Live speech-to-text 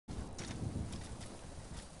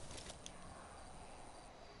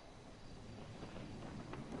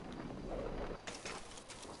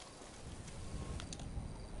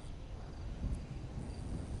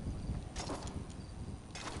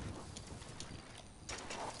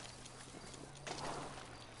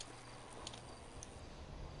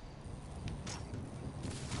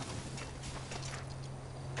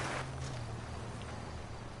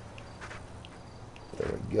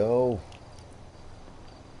go.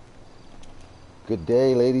 Good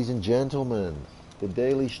day, ladies and gentlemen. The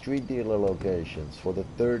daily street dealer locations for the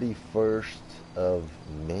 31st of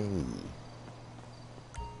May.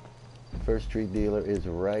 The first street dealer is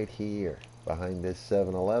right here behind this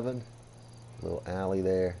 7-Eleven. Little alley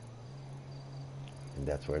there. And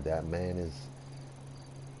that's where that man is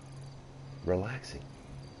relaxing.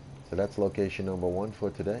 So that's location number 1 for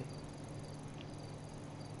today.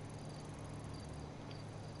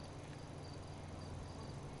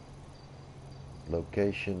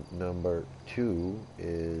 Location number 2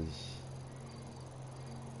 is,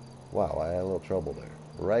 wow, I had a little trouble there.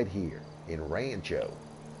 Right here in Rancho.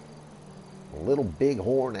 Little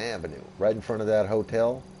Bighorn Avenue. Right in front of that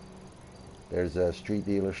hotel. There's a street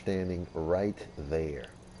dealer standing right there.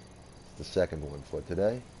 It's the second one for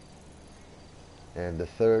today. And the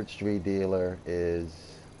third street dealer is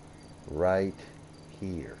right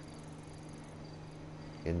here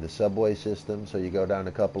in the subway system. So you go down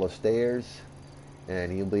a couple of stairs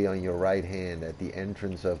and he'll be on your right hand at the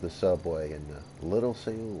entrance of the subway in the Little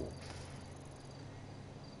Seoul,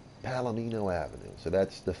 Palomino Avenue. So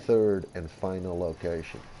that's the third and final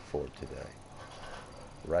location for today.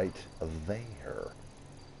 Right there.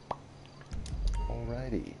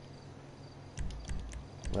 Alrighty.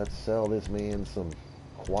 Let's sell this man some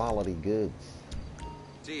quality goods.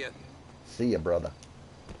 See ya. See ya, brother.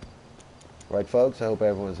 Right, folks, I hope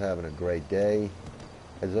everyone's having a great day.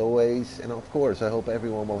 As always, and of course, I hope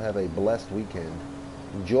everyone will have a blessed weekend.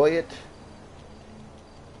 Enjoy it.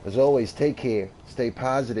 As always, take care, stay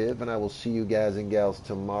positive, and I will see you guys and gals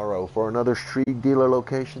tomorrow for another Street Dealer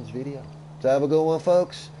Locations video. So have a good one,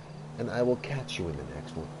 folks, and I will catch you in the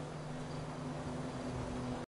next one.